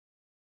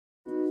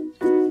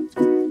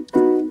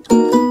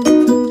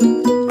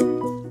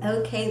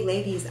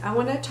ladies, I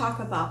want to talk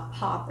about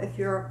pop. If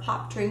you're a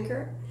pop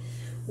drinker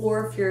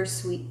or if you're a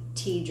sweet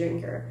tea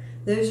drinker,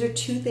 those are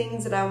two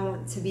things that I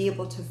want to be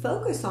able to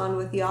focus on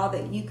with y'all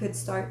that you could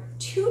start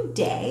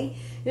today.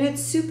 And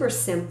it's super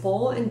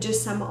simple and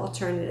just some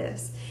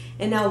alternatives.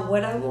 And now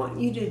what I want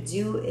you to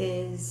do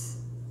is,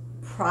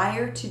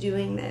 prior to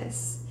doing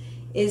this,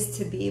 is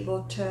to be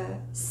able to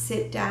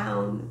sit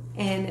down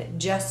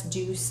and just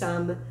do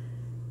some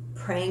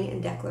praying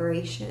and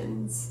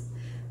declarations,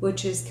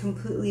 which is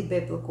completely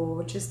biblical,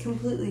 which is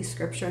completely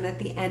scripture. And at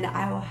the end,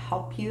 I will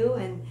help you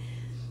and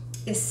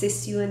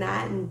assist you in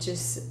that and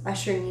just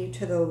ushering you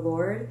to the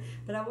Lord.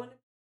 But I want to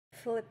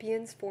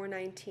Philippians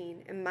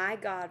 4:19, and my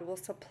God will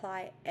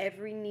supply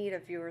every need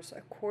of yours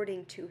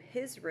according to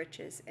his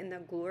riches in the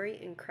glory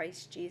in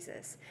Christ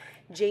Jesus.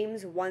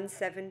 James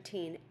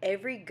 1:17,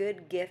 every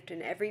good gift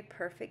and every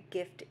perfect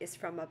gift is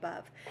from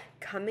above,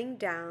 coming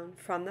down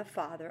from the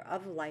Father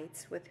of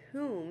lights, with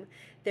whom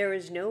there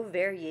is no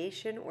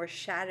variation or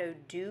shadow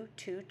due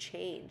to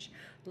change.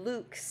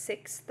 Luke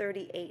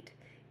 6:38,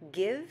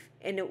 give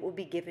and it will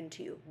be given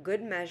to you.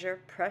 Good measure,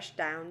 pressed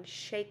down,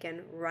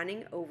 shaken,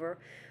 running over,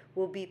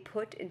 will be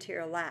put into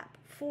your lap.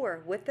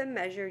 For with the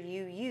measure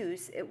you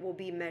use, it will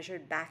be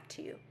measured back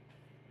to you.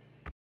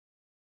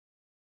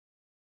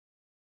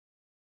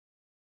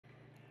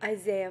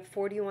 Isaiah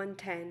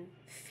 41:10,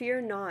 fear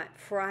not,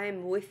 for I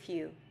am with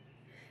you.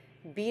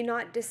 Be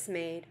not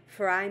dismayed,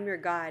 for I am your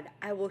God.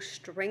 I will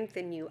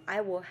strengthen you. I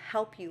will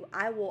help you.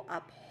 I will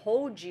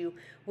uphold you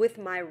with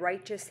my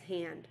righteous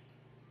hand.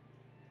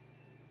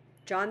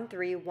 John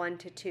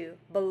 3:1-2,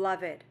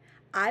 beloved,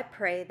 I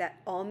pray that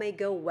all may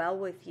go well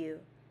with you,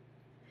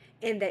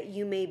 and that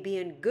you may be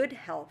in good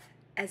health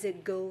as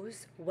it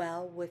goes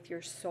well with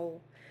your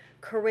soul.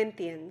 2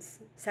 Corinthians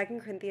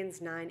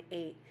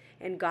 9:8,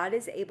 and God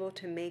is able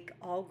to make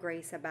all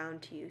grace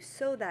abound to you,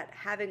 so that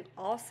having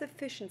all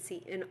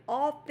sufficiency in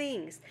all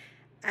things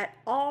at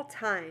all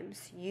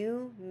times,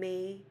 you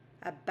may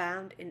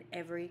abound in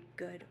every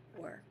good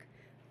work.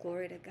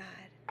 Glory to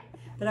God.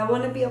 But I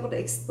want to be able to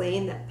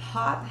explain that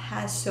pop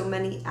has so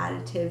many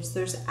additives.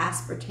 There's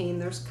aspartame,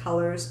 there's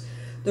colors,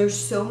 there's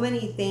so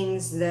many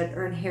things that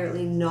are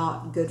inherently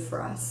not good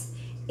for us.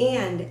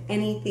 And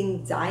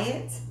anything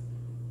diet,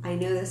 I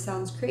know this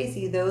sounds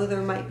crazy, though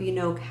there might be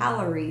no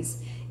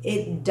calories,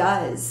 it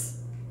does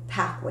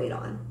pack weight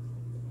on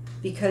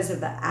because of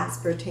the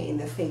aspartame,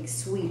 the fake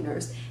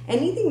sweeteners.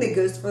 Anything that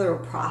goes through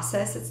a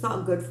process, it's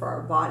not good for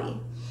our body.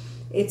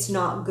 It's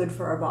not good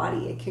for our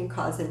body. It can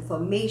cause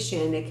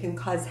inflammation, it can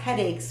cause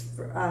headaches,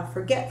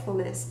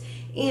 forgetfulness,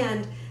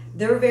 and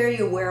they're very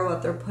aware of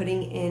what they're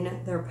putting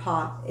in their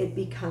pop. It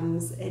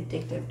becomes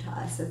addictive to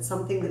us. It's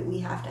something that we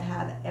have to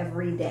have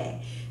every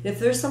day. And if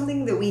there's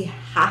something that we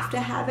have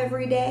to have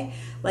every day,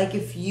 like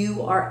if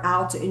you are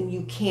out and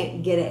you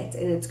can't get it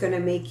and it's going to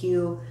make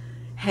you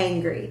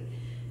hangry,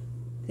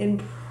 then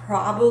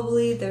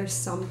probably there's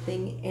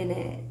something in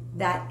it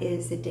that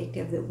is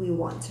addictive that we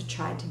want to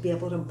try to be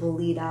able to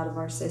bleed out of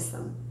our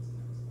system.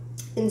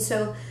 And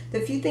so the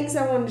few things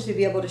I wanted to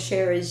be able to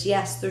share is,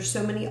 yes, there's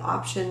so many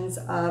options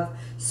of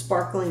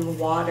sparkling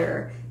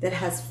water that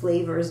has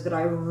flavors, but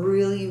I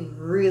really,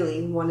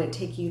 really want to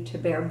take you to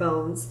bare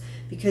bones,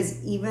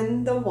 because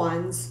even the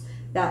ones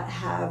that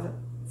have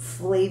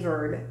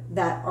flavored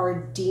that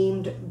are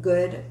deemed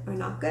good are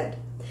not good.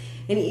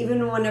 And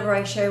even whenever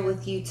I share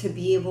with you to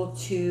be able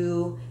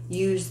to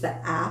use the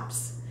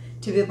apps,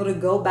 to be able to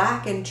go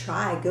back and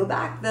go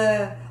back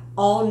the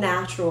all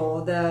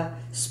natural, the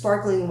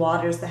sparkling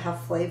waters that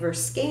have flavor,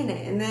 scan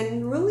it and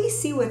then really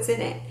see what's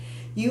in it.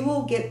 You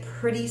will get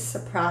pretty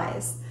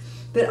surprised.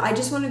 But I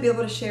just want to be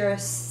able to share a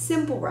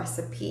simple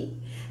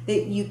recipe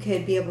that you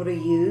could be able to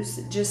use,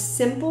 just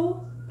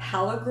simple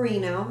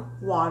Pellegrino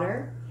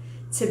water,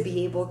 to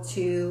be able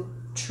to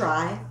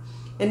try.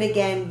 And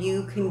again,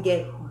 you can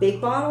get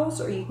big bottles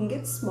or you can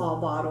get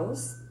small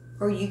bottles,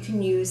 or you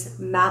can use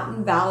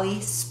Mountain Valley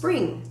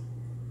Spring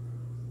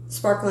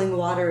sparkling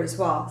water as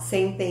well.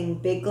 Same thing,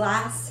 big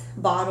glass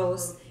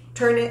bottles.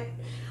 Turn it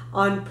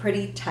on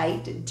pretty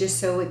tight just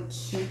so it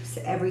keeps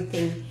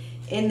everything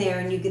in there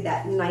and you get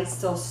that nice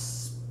still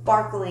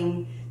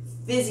sparkling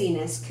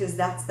fizziness, because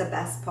that's the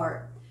best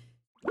part.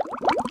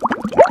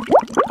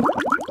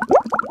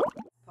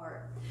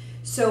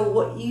 So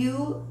what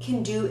you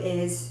can do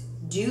is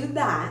do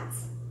that,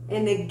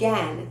 and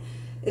again,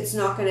 it's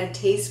not going to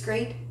taste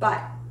great,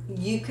 but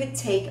you could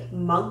take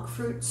monk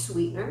fruit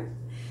sweetener.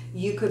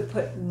 You could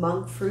put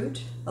monk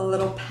fruit, a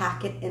little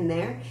packet in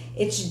there.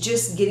 It's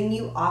just getting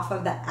you off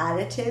of the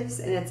additives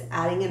and it's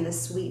adding in the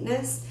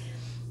sweetness.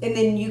 And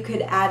then you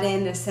could add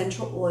in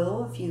essential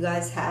oil. If you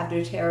guys have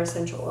doTERRA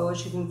essential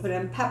oils, you can put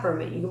in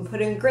peppermint, you can put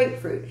in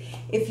grapefruit.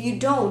 If you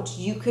don't,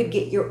 you could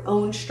get your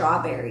own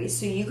strawberries.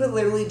 So you could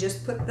literally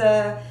just put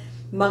the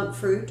monk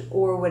fruit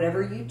or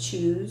whatever you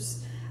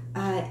choose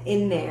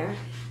in there.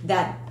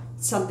 That's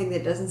something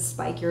that doesn't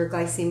spike your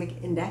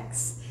glycemic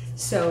index.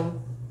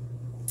 So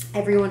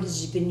everyone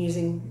has been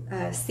using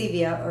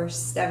stevia or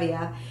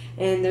stevia,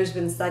 and there's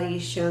been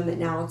studies shown that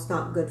now it's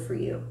not good for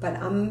you. But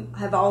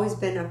have always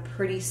been a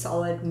pretty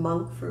solid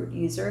monk fruit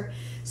user.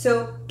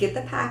 So get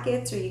the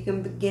packets, or you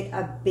can get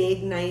a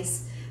big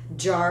nice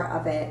jar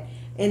of it,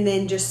 and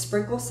then just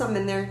sprinkle some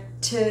in there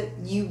till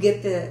you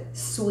get the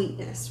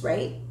sweetness,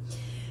 right?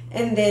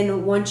 And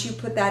then once you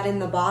put that in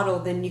the bottle,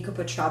 then you could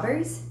put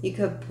strawberries. You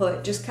could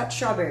put just cut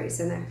strawberries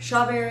in there.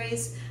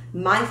 Strawberries.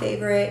 My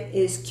favorite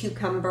is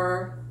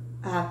cucumber,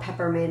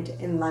 peppermint,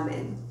 and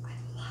lemon.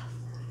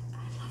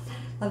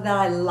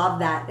 I love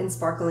that in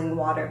sparkling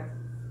water.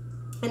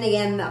 And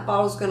again, that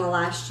bottle's going to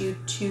last you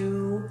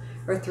 2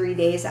 or 3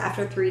 days.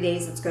 After 3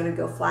 days, it's going to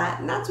go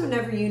flat, and that's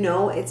whenever you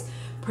know it's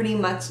pretty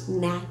much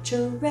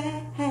natural.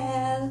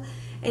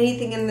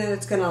 Anything in there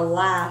that's going to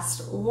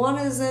last.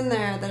 What is in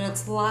there that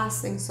it's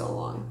lasting so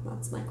long?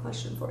 That's my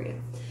question for you.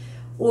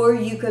 Or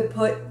you could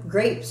put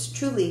grapes,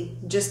 truly.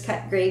 Just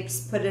cut grapes,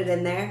 put it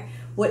in there.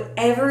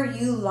 Whatever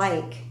you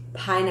like.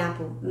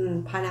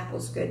 Pineapple.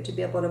 Pineapple's good to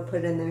be able to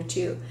put in there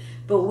too.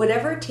 But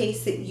whatever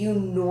taste that you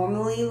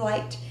normally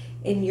liked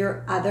in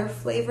your other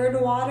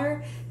flavored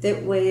water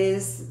that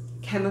was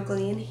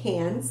chemically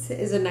enhanced,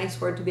 is a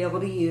nice word to be able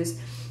to use.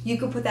 You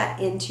could put that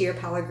into your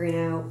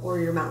Pellegrino or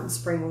your Mountain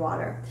Spring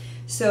water.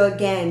 So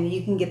again,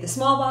 you can get the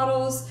small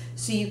bottles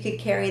so you could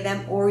carry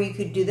them, or you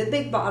could do the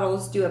big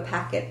bottles, do a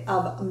packet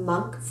of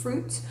monk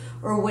fruits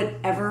or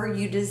whatever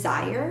you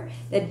desire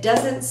that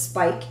doesn't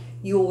spike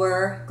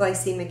your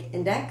glycemic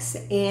index.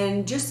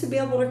 And just to be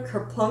able to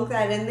plunk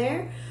that in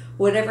there,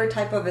 whatever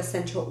type of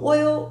essential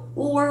oil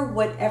or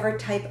whatever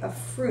type of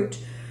fruit,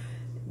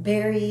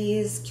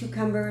 berries,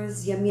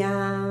 cucumbers, yum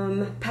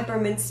yum,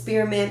 peppermint,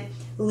 spearmint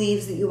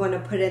leaves that you want to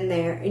put in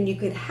there, and you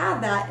could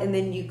have that. And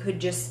then you could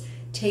just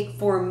take,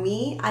 for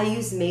me, I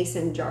use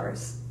mason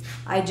jars.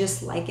 I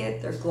just like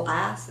it. They're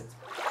glass.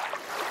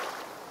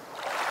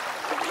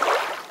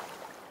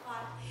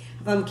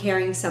 If I'm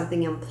carrying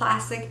something in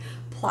plastic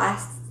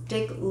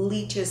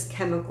leaches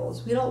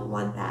chemicals. We don't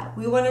want that.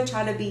 We want to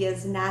try to be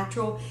as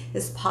natural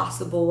as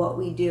possible what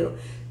we do.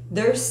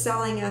 They're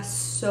selling us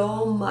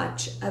so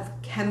much of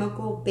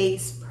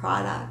chemical-based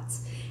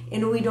products,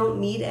 and we don't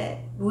need it.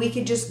 We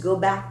could just go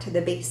back to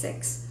the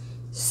basics.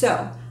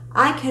 So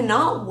I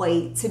cannot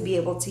wait to be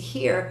able to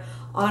hear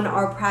on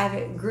our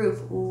private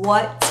group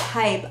what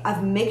type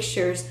of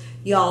mixtures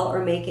y'all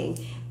are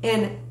making.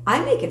 And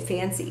I make it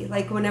fancy.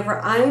 Like whenever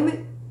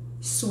I'm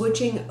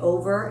switching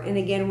over, and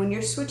again, when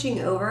you're switching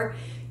over,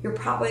 you're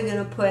probably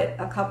going to put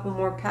a couple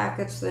more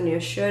packets than you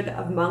should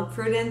of monk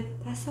fruit in.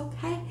 That's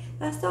okay.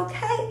 That's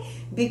okay.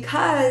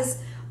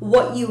 Because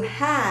what you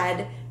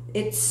had,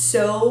 it's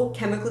so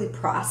chemically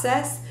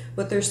processed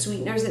with their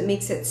sweeteners, it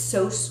makes it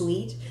so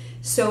sweet.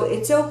 So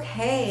it's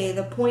okay.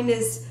 The point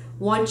is,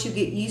 once you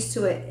get used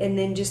to it, and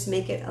then just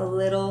make it a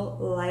little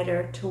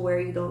lighter to where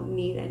you don't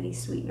need any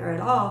sweetener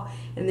at all,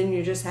 and then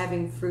you're just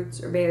having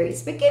fruits or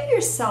berries. But give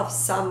yourself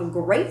some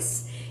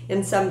grace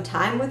and some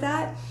time with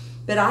that.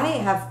 But I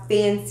have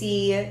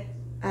fancy,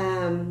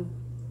 I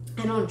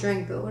don't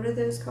drink, but what are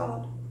those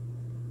called?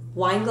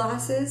 Wine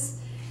glasses.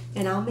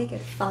 And I'll make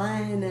it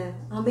fun.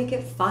 I'll make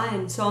it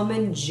fun. So I'm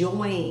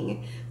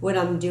enjoying what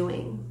I'm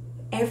doing.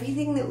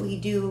 Everything that we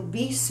do,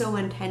 be so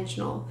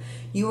intentional.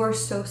 You are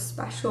so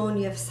special, and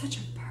you have such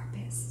a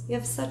purpose. You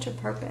have such a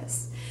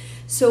purpose.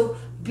 So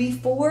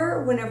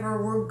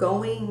whenever we're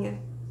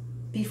going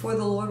before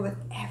the Lord with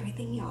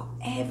everything, y'all,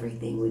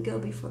 everything, we go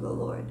before the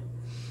Lord.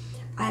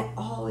 I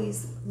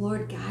always,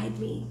 Lord, guide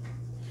me.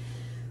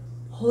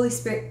 Holy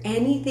Spirit,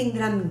 anything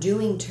that I'm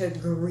doing to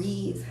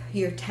grieve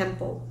your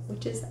temple,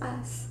 which is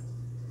us,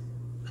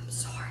 I'm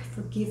sorry,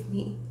 forgive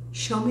me.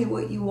 Show me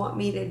what you want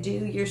me to do.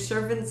 Your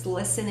servant's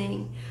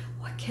listening.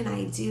 What can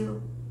I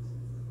do?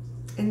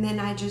 And then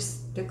I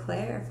just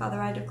declare,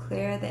 Father, I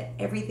declare that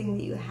everything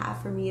that you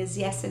have for me is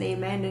yes and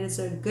amen, and it's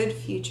a good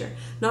future,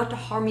 not to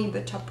harm me,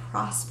 but to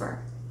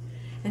prosper.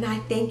 And I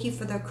thank you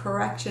for the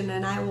correction,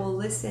 and I will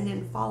listen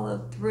and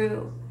follow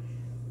through.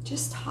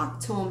 Just talk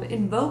to him.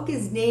 Invoke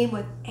his name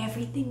with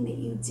everything that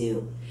you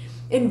do.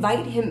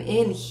 Invite him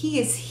in. He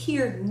is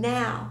here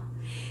now.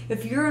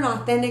 If you're an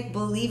authentic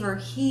believer,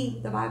 he,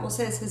 the Bible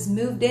says, has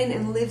moved in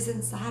and lives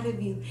inside of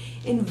you.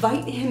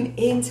 Invite him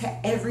into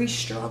every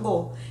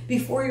struggle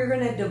before you're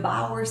going to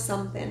devour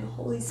something.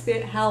 Holy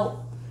Spirit,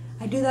 help.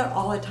 I do that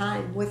all the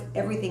time with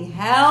everything.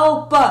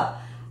 Help. I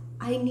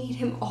need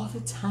him all the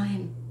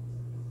time.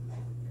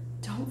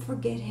 Don't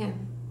forget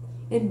him.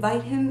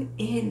 Invite him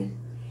in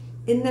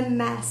the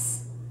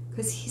mess,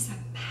 because he's a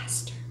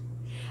master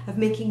of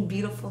making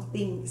beautiful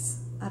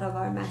things out of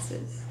our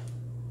messes.